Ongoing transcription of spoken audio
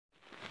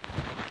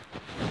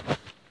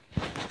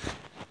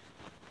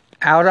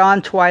Out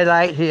on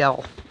Twilight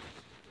Hill,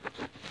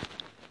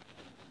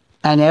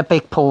 an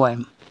epic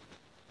poem.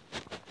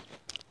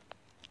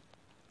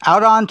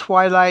 Out on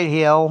Twilight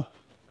Hill,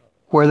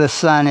 where the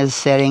sun is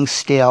setting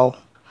still,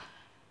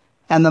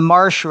 and the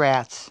marsh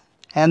rats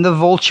and the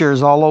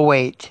vultures all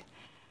await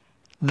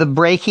the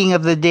breaking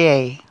of the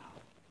day,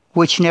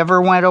 which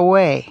never went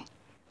away,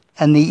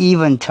 and the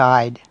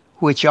eventide,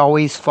 which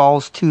always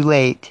falls too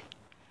late.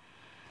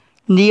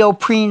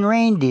 Neoprene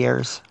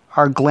reindeers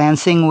are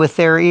glancing with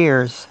their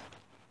ears,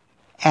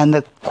 and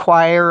the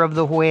choir of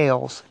the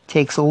whales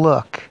takes a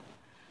look.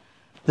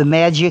 The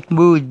magic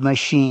mood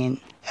machine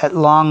at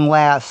long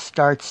last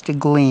starts to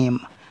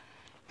gleam,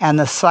 and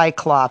the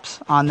Cyclops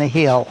on the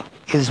hill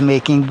is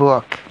making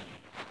book.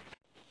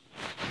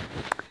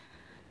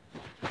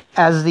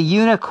 As the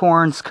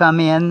unicorns come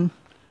in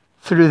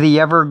through the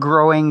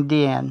ever-growing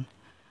din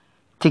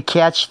to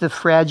catch the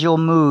fragile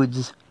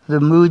moods the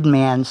mood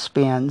man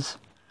spins,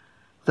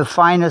 the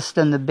finest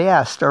and the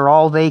best are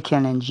all they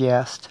can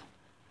ingest.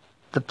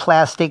 The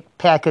plastic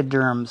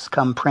pachyderms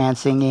come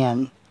prancing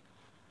in.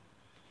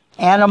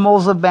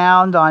 Animals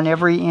abound on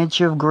every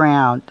inch of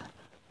ground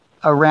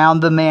around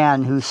the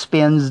man who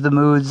spins the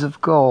moods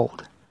of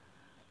gold.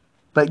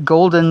 But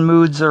golden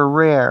moods are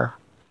rare,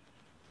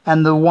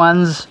 and the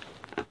ones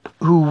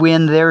who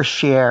win their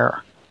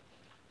share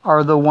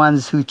are the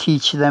ones who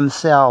teach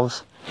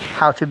themselves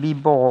how to be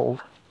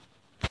bold.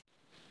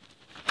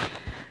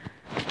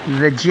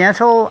 The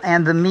gentle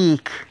and the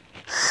meek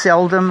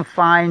seldom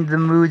find the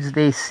moods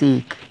they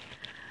seek.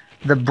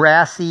 The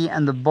brassy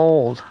and the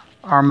bold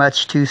are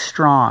much too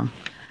strong.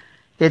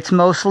 It's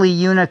mostly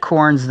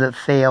unicorns that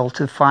fail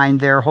to find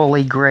their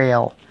holy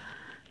grail.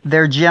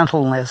 Their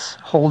gentleness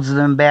holds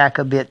them back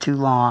a bit too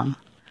long.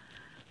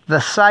 The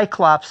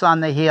Cyclops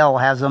on the hill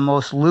has a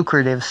most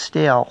lucrative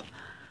still,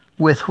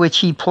 with which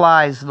he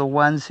plies the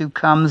ones who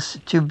comes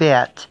to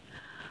bet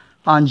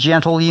on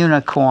gentle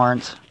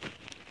unicorns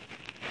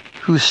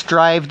who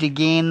strive to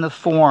gain the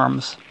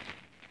forms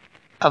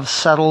of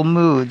subtle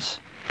moods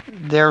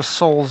their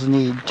souls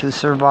need to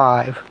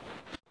survive.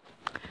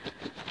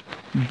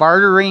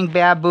 Bartering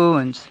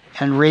baboons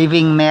and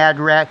raving mad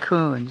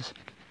raccoons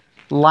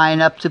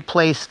line up to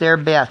place their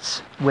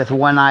bets with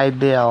One-Eye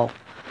Bill.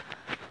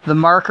 The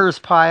markers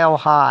pile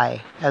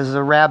high as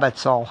the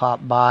rabbits all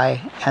hop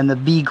by, and the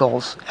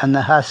beagles and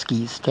the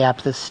huskies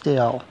tap the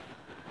still.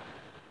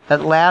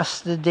 At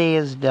last the day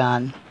is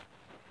done,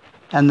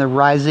 and the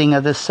rising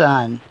of the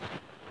sun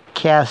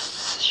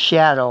casts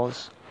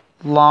shadows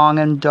long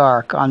and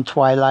dark on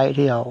Twilight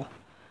Hill.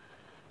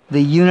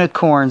 The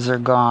unicorns are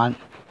gone,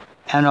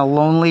 and a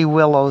lonely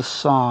willow's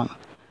song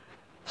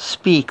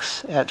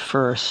speaks at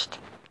first,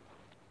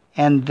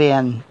 and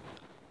then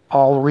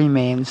all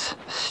remains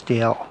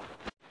still.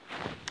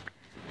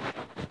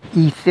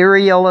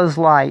 Ethereal as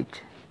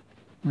light,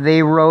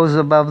 they rose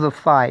above the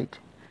fight,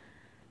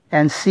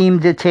 and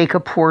seemed to take a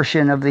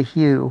portion of the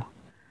hue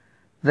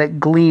that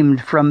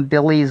gleamed from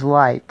Billy's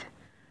light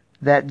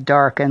that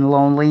dark and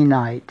lonely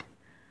night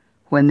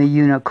when the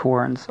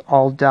unicorns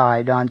all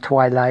died on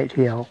Twilight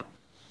Hill.